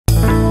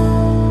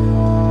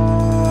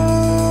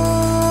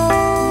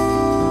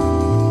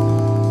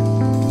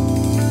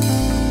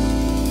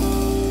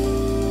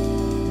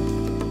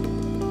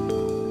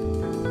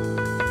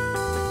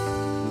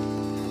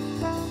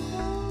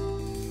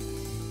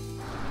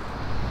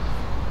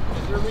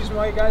there a reason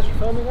why you guys are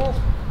filming us?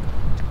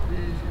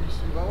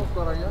 Vamos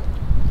para allá.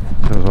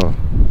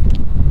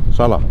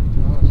 Sala.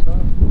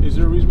 Is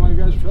there a reason why you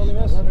guys are filming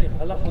us?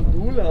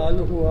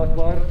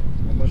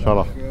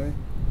 Sala.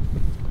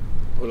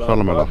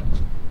 Salamela.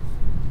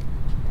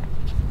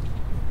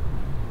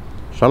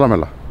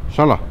 Salamela.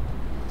 Sala.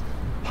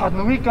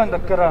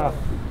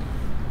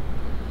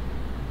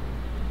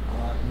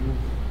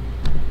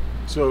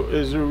 So,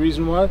 is there a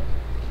reason why?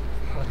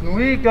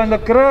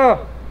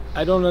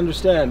 I don't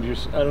understand. I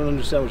don't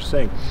understand what you're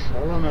saying.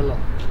 Salamela.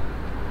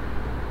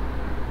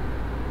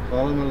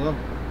 Salamela.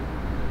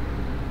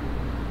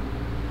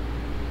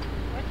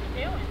 What you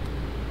doing?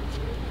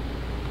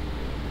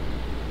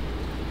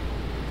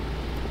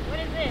 What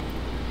is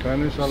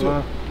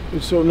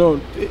this? So no,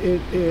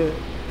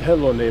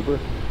 hello neighbor.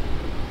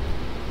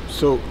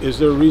 So is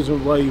there a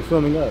reason why you're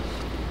filming us?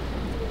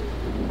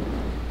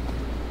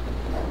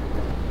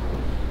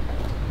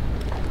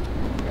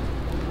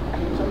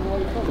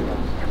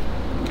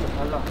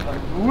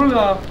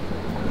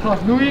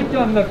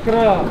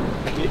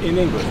 In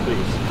English,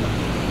 please.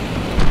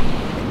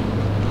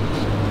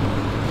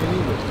 In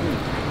English,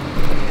 please.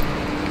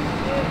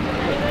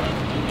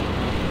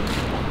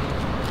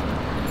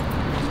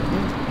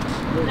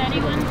 Does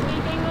anyone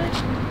speak English?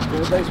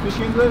 Anybody speak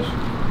English?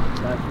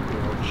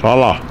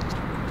 Sala.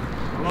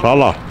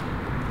 Sala.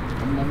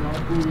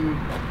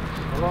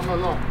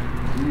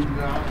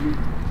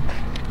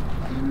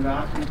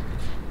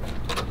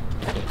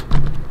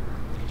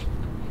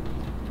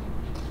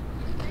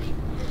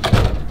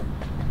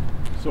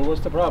 So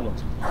what's the problem?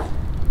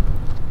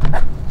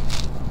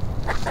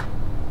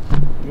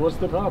 What's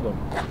the problem?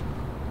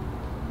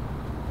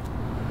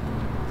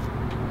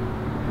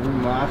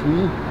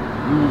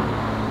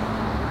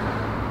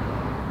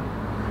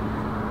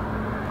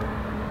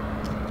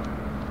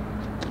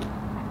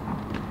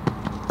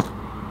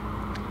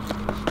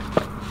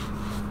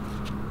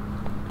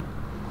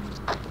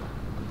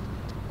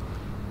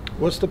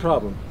 What's the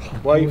problem?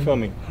 Why are you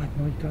filming?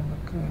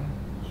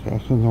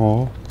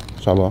 No.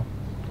 Sala.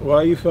 Why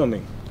are you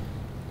filming?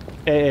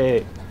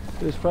 Hey,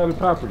 this is private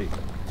property.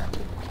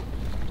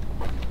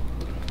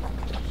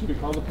 Should we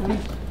call the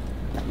police?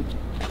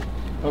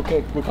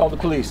 Okay, we call the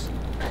police.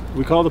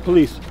 We call the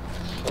police.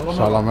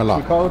 Salamela.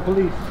 We call the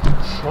police.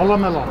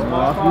 Salamela.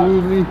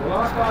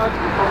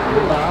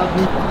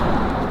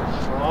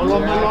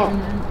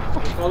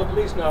 Call the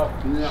police now.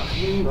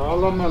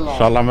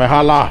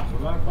 Salamehala.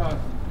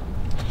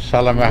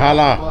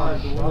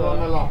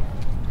 Salamehala.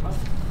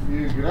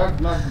 You grab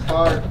my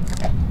bar.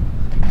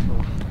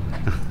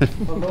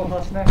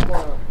 Aloha snack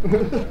bar.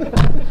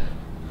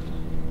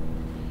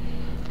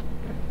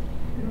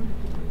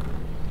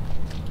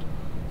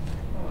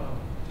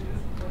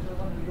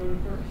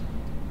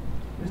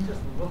 It's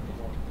just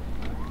lookable.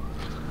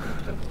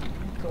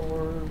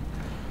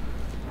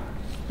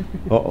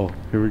 Uh-oh,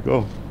 here we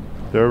go.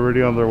 They're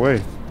already on their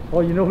way. Oh,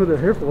 you know who they're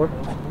here for?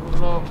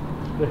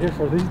 They're here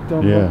for these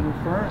dumb little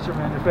furniture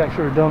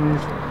manufacturer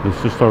dummies.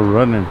 Let's just start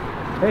running.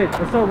 Hey,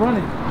 let's start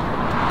running.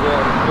 Yeah,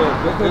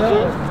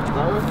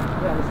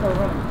 Yeah, let's start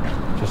running.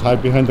 Just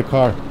hide behind the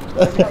car.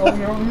 Over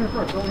here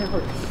first. Over here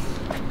first.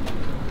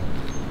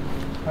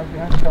 Hide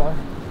behind the car.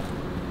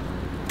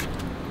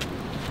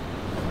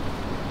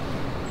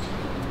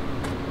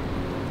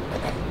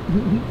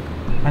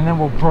 And then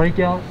we'll break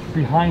out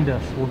behind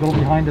us. We'll go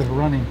behind us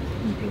running.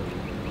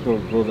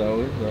 Go that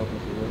way.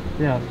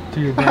 Yeah, to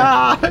your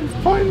back. It's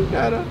pointing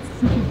at us.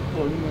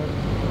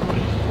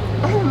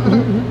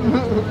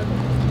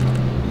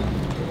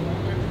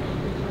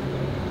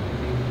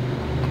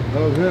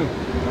 That was him.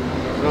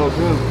 That was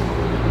him.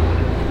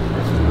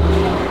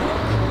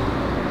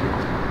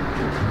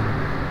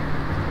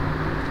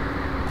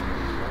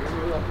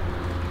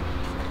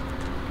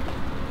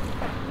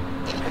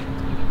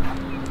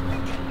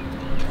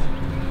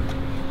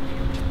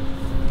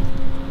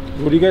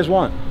 What do you guys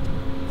want?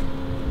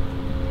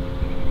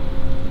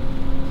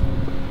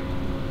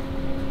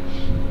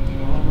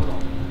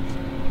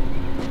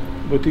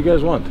 What do you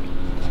guys want?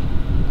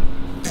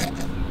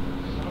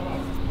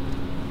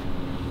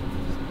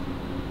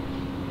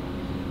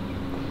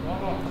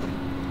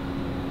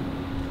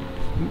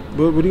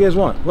 What do you guys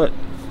want? What?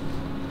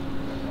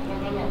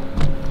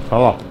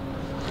 Hala.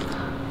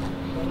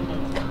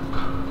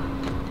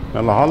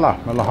 Melahala.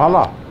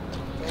 Melahala.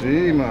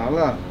 Sí,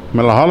 mala.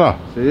 Melahala.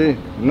 Sí.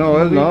 No,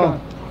 él no.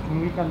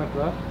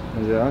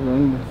 Ya,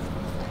 no.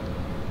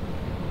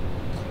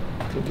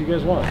 What do you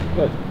guys want?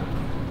 What?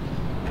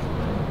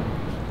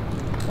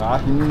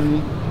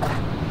 Aquí.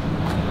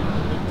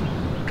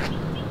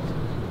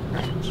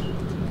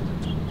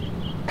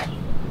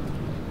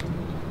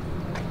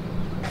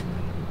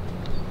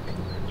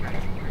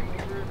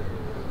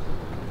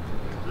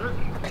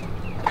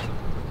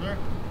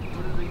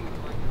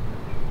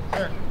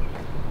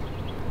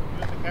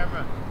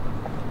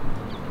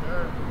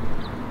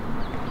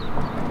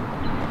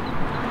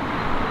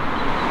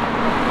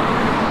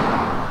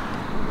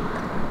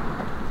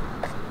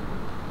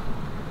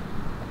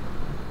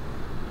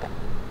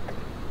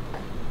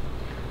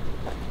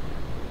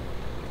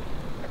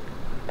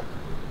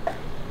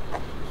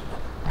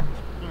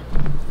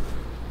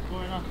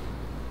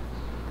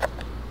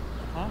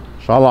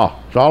 Shala,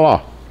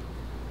 shala.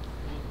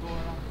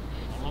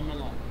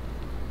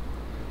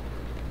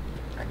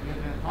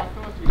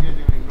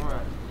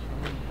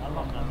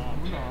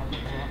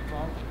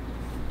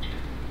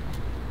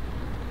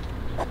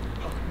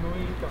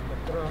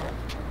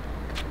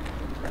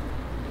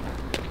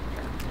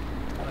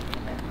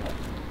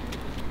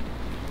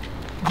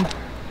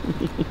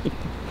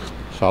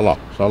 Shala,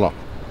 shala.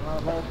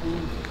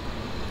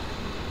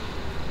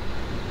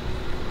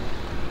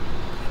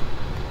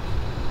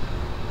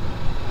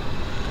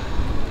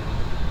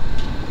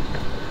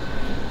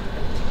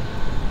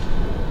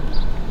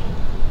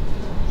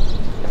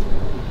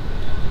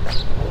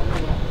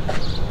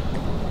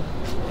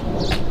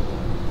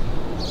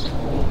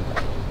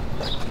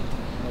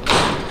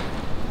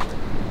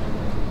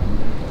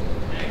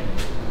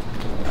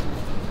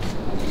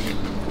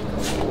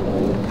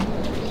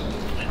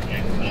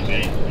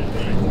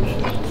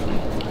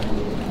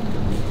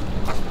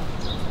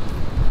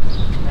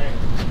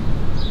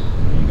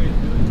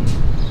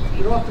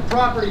 Get off the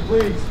property,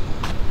 please.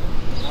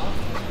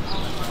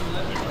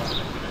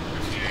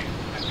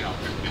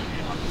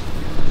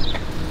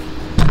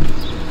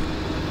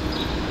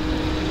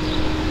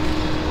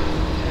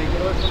 Hey,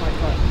 get away from my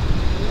car.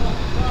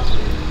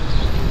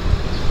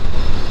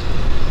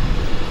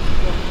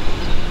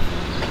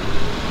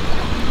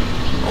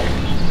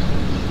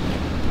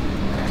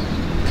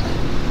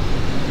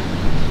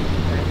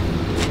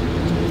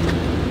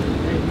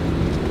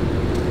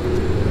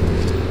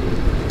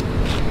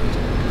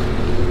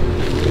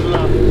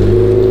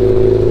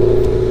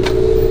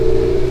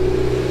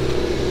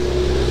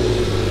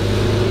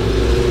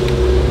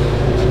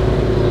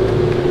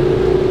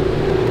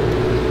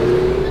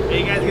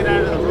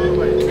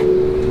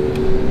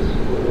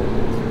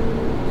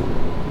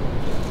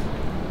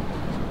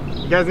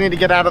 You guys need to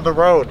get out of the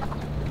road.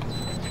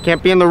 You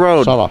can't be in the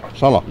road. Shala,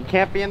 shala. You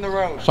can't be in the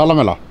road.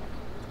 Salamela.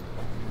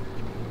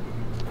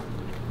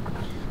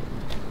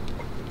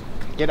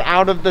 Get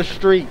out of the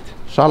street.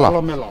 Shala.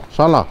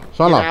 Shala,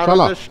 shala, Get out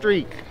shala. of the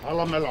street.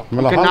 Mela You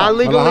hala, cannot mela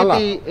legally hala.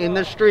 be in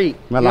the street.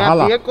 You Mela have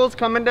hala. vehicles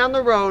coming down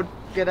the road.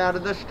 Get out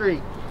of the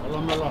street.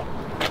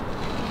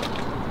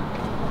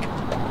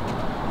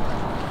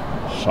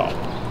 Shala.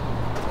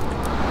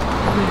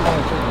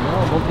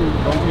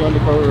 Don't be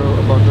undercover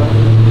about that.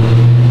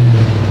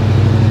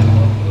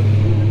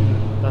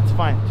 That's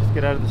fine. Just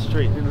get out of the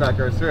street. Like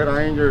I said,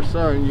 I ain't your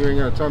son. You ain't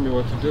gonna tell me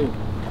what to do.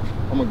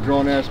 I'm a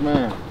grown-ass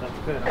man. That's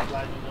good. I'm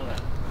glad you know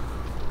that.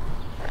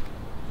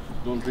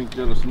 Don't drink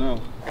jealous now.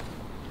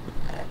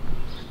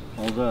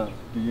 How's that?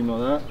 Do you know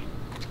that?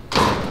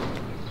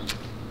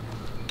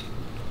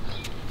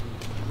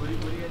 What do you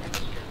guys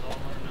think? All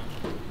or no?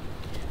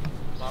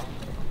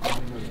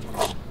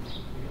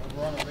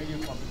 We're on a radio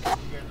conference.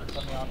 You guys are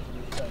coming out to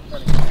this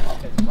trying to get off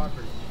this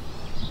property.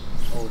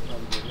 Oh, we're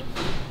trying to get in.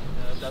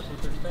 That's what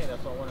they're saying.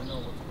 That's why I want to know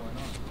what's going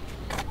on.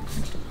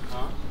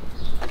 Huh?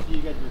 I see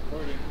you guys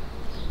recording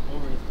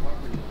over his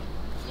property.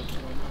 What's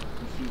going on?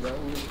 You see that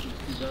one? You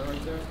see that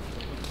right there?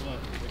 What's what?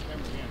 The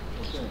camera,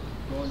 yeah. Okay.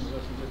 Go and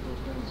investigate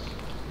those things.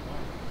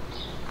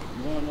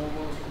 You wanna know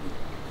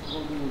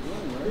what we were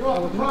doing, right? Get off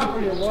the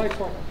property and why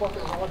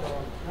fucking raw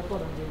dog. That's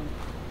what I'm doing.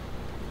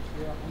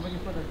 Yeah, I'm looking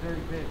for the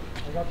dirty bitch.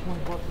 I got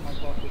 20 bucks in my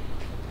pocket.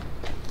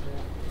 Yeah,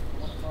 I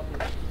want to stop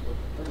it.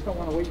 I just don't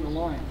want to wait in the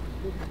line.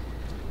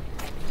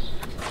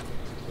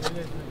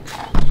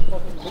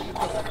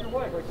 That's your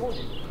wife, I told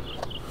you.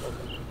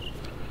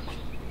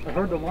 I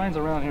heard the lines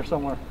around here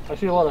somewhere. I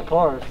see a lot of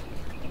cars.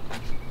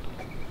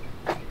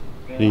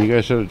 You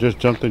guys should have just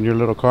jumped in your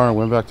little car and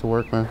went back to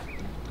work, man.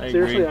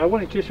 Seriously, I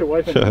wouldn't kiss your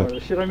wife anymore.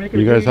 Should I make her?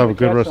 You guys have a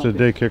good rest of the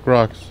day. Kick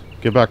rocks.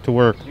 Get back to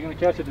work. You're gonna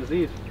catch a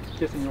disease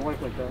kissing your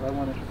wife like that. I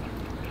want it.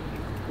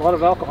 A lot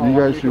of alcohol. You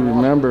guys should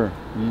remember.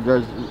 You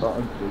guys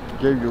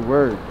gave your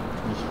word.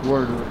 You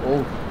swore to the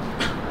oath.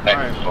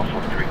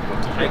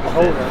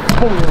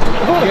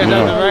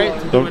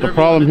 The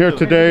problem here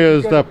today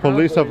is that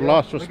police have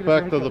lost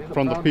respect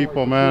from the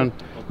people, man.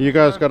 You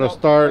guys got to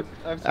start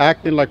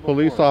acting like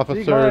police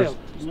officers.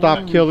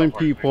 Stop killing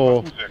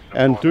people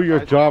and do your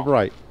job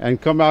right.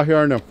 And come out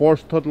here and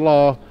enforce the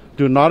law.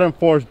 Do not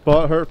enforce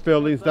butthurt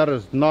feelings. That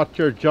is not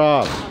your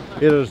job.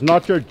 It is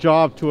not your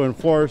job to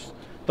enforce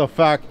the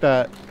fact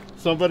that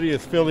somebody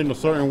is feeling a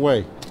certain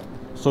way.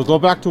 So go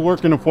back to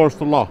work and enforce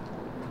the law.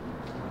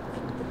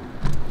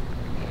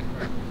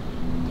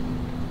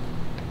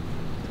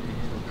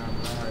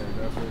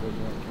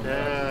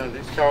 Yeah,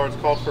 these cowards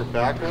called for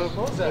backup.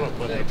 What's that? What a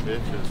bunch of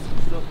bitches.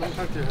 Or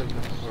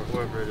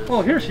whoever it is.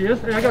 Oh, here she is.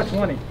 Hey, I got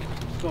 20.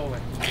 Go away.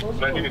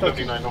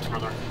 1959, no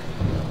further.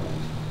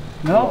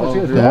 No,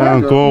 it's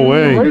Damn, go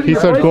away. He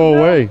said go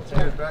away.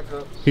 Back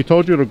up. He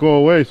told you to go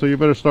away, so you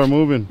better start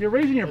moving. You're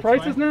raising your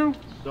prices now?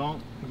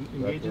 Don't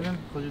engage in them.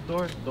 Close your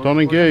door. Don't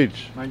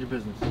engage. Mind your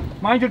business.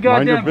 Mind your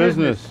Mind goddamn your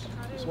business.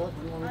 What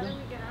do you want me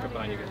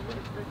to do?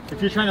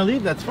 If you're trying to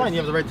leave, that's fine. You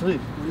have the right to leave.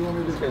 What do you want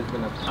me to do?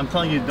 I'm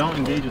telling you, don't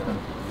engage with them.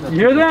 You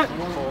hear that?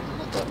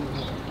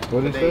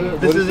 What is that?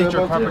 This isn't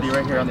your property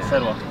right here on the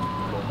sidewalk.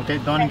 Okay,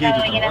 Okay, don't engage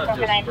with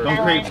them.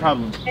 Don't create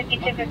problems. I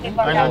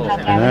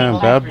understand.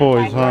 Man, bad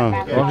boys,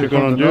 huh? What you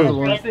gonna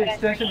do? That's the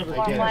extension of the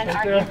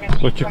right there.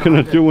 What you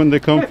gonna do when they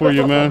come for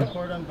you, man?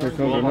 Here comes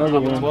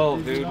another one.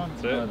 12, dude.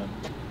 That's it.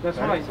 That's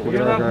right.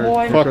 You're that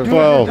boy. Fuck Do as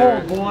 12. you're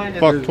told, boy.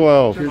 Fuck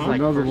 12. Here's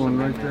another one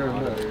right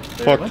there.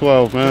 Fuck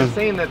 12, man.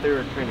 Saying that they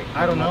were training.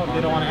 I don't know. They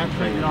don't want to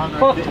answer it. You don't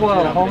Fuck have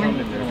 12,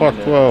 homie. Fuck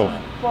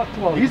 12. Fuck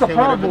 12. He's a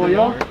proud boy,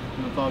 yo.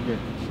 It's all good.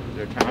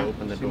 They're trying to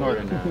open the door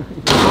now.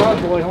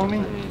 Proud boy,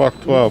 homie.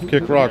 Fuck 12.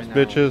 Kick rocks,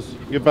 bitches.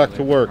 Get back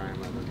to work.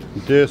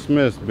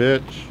 Dismissed,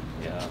 bitch.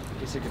 Yeah, I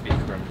guess it could be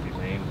criminally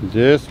lame.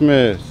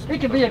 Dismissed. It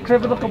could be a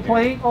criminal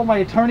complaint. Oh, my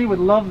attorney would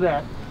love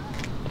that.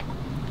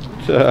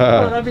 Oh, Get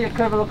that'd be a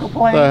criminal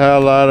complaint. the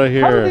hell out of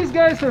How do here. these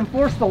guys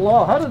enforce the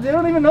law? How do they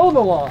don't even know the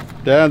law?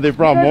 Damn, they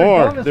brought You guys are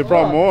more. dumb as They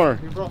brought fuck. more.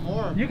 You brought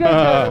more. You guys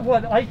got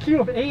what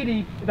IQ of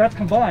 80? That's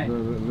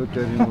combined. Look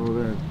at him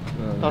over there.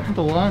 That's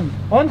the one.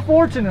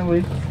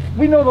 Unfortunately,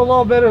 we know the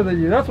law better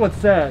than you. That's what's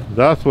sad.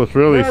 That's what's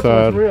really That's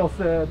sad. what's real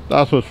sad.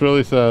 That's what's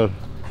really sad.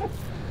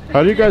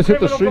 How do you guys hit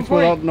the Criminal streets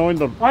complaint. without knowing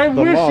the I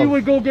the wish laws? you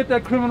would go get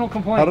that criminal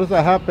complaint. How does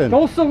that happen?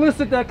 Don't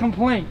solicit that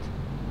complaint.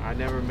 I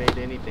never made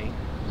anything.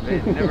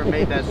 Never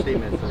made that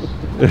statement. So.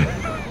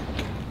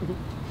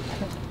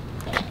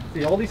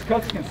 See, all these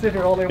cucks can sit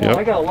here all they want. I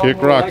Yep. got a lot Kick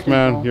more where I rocks, came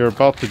man. from. You're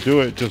about to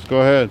do it. Just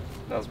go ahead.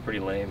 That was pretty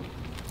lame.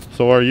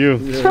 So are you.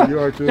 Yeah, you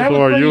are too. That So was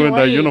are pretty you in that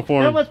lame.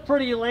 uniform. That was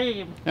pretty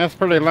lame. That's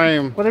pretty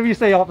lame. Whatever you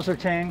say, Officer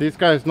Chang. These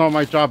guys know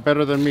my job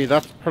better than me.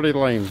 That's pretty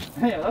lame.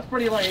 Yeah, that's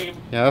pretty lame.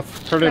 Yeah,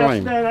 that's pretty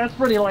lame. That's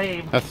pretty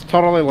lame. That's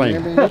totally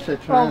lame.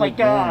 Oh my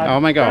god. Oh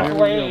my god. That's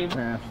lame.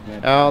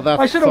 Oh,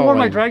 that's I should have so worn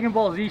my lame. Dragon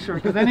Ball Z shirt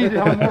because then he'd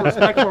have more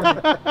respect for me.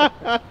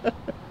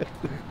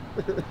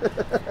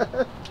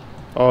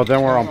 Oh,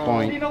 then we're on He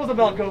point. knows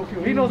about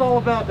Goku. He knows all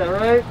about that,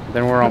 right?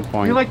 Then we're on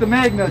point. You like the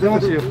Magna,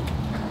 don't you?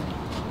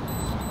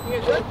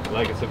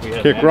 Like I said, we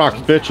had Kick rocks,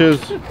 bitches.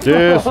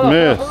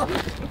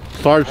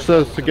 Dismissed. Sarge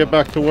says to get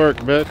back to work,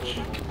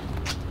 bitch.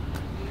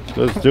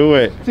 Let's do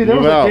it. See, there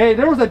Move was out. a day.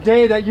 There was a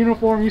day that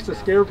uniform used to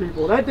scare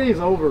people. That day's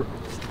over.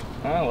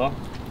 Oh, well.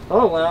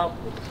 Oh wow.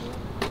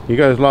 You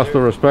guys lost the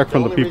respect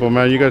from the people,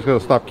 man. You guys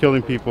gotta stop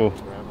killing people.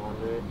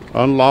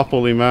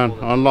 Unlawfully, man.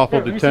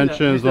 Unlawful Here, let me see that. Let me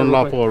detentions, see that real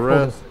unlawful quick.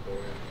 arrests.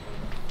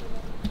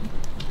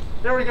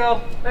 There we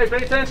go. Hey, pay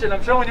attention.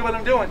 I'm showing you what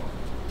I'm doing.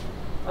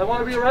 I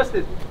want to be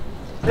arrested.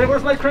 Hey,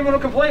 where's my criminal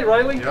complaint,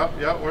 Riley?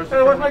 Yep. Where's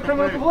Hey, where's my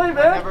criminal complaint,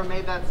 man? Never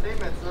made that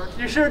statement, sir.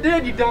 You sure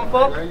did, you dumb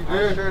fuck. Yeah, you I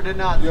did. sure did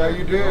not. Yeah, sir.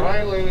 you did.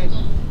 Riley.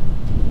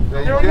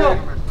 Here we go.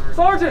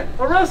 Sergeant,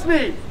 arrest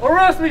me.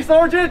 Arrest me,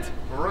 Sergeant.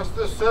 Arrest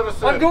this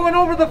citizen. I'm going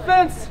over the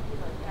fence.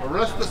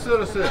 Arrest the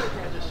citizen.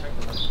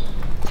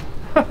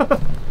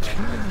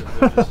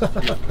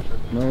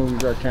 No, we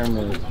got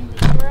cameras.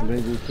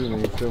 They do too,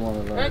 and you still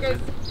want to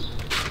learn.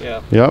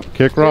 Yeah. Yep.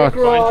 Kick rock.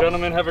 Fine,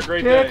 gentlemen. Have a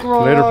great day. Kick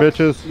rocks. Later,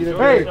 bitches.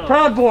 Hey,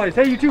 Proud Boys.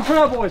 Hey, you two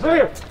Proud Boys. Right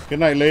here. Good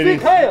night, Seek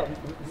ladies. hail.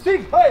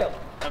 Seek hail.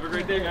 Have a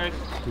great day, guys.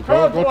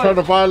 Go try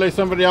to violate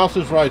somebody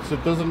else's rights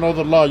that doesn't know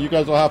the law. You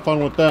guys will have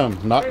fun with them.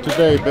 Not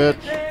today,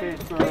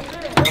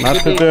 bitch. Not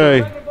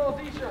today.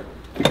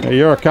 Hey,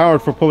 you're a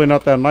coward for pulling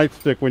out that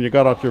nightstick when you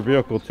got out your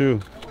vehicle, too.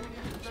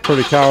 It's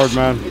pretty coward,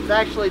 man. It's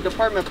actually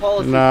department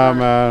policy. Nah, sir.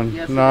 man.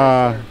 Yes, it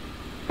Nah. is,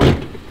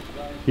 sir.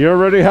 You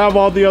already have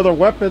all the other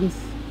weapons.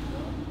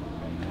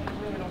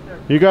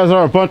 You guys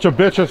are a bunch of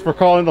bitches for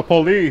calling the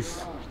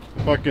police.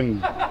 Fucking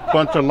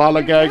bunch of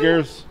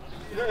lollygaggers.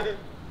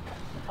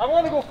 I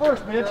want to go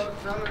first, bitch.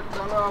 Tell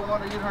her I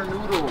want to eat her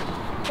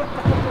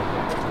noodles.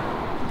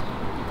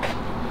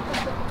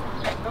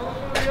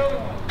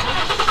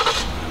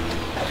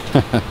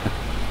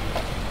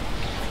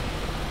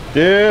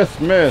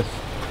 Dismissed.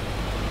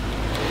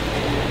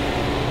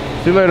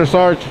 See you later,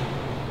 Sarge.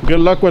 Good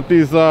luck with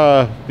these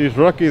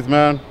rookies,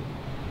 man.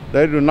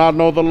 They do not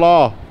know the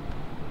law.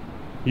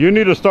 You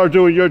need to start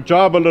doing your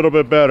job a little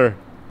bit better.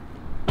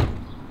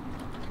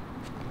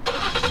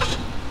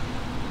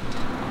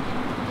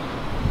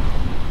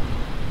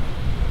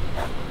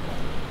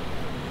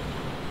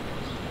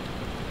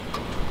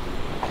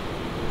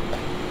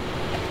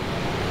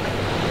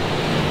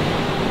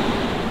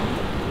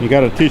 You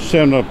got to teach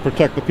them to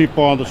protect the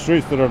people on the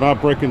streets that are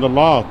not breaking the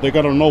law. They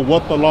got to know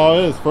what the law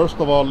is. First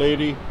of all,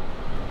 lady,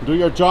 do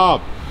your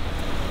job.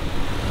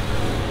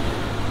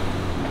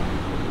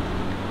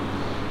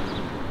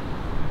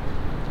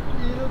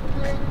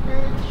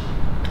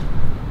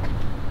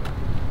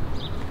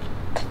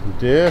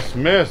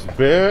 Dismiss,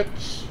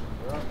 bitch.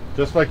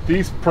 Just like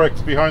these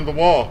pricks behind the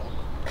wall.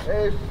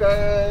 Hey,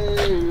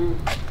 babe.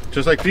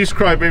 Just like these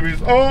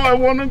crybabies. Oh, I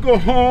want to go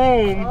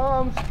home.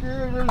 I'm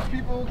scared. There's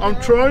people. I'm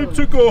trying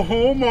to go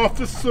home,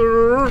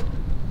 officer.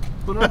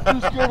 But I'm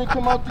too scared to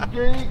come out the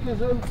gate because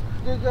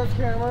they got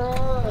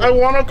cameras. I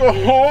want to go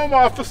home,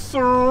 officer.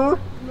 No,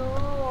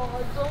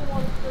 I don't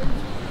want to stay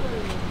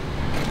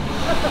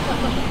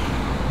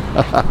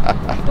this way.